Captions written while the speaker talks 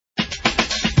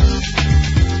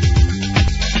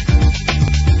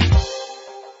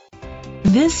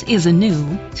This is a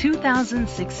new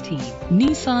 2016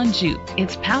 Nissan Juke.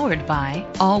 It's powered by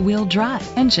all-wheel drive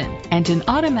engine and an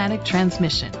automatic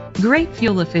transmission. Great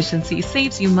fuel efficiency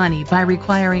saves you money by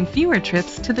requiring fewer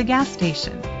trips to the gas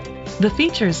station. The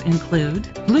features include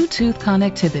Bluetooth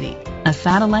connectivity, a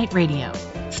satellite radio,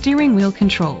 steering wheel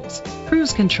controls,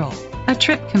 cruise control, a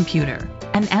trip computer,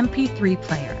 an MP3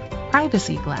 player,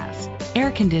 privacy glass, air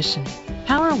conditioning,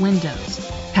 power windows,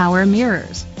 power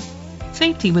mirrors.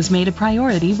 Safety was made a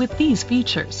priority with these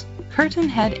features: curtain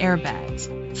head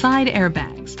airbags, side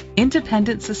airbags,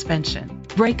 independent suspension,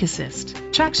 brake assist,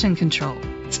 traction control,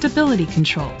 stability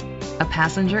control, a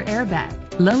passenger airbag,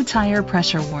 low tire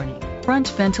pressure warning, front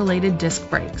ventilated disc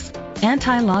brakes,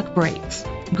 anti-lock brakes.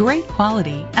 Great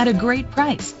quality at a great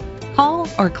price. Call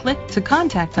or click to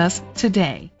contact us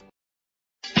today.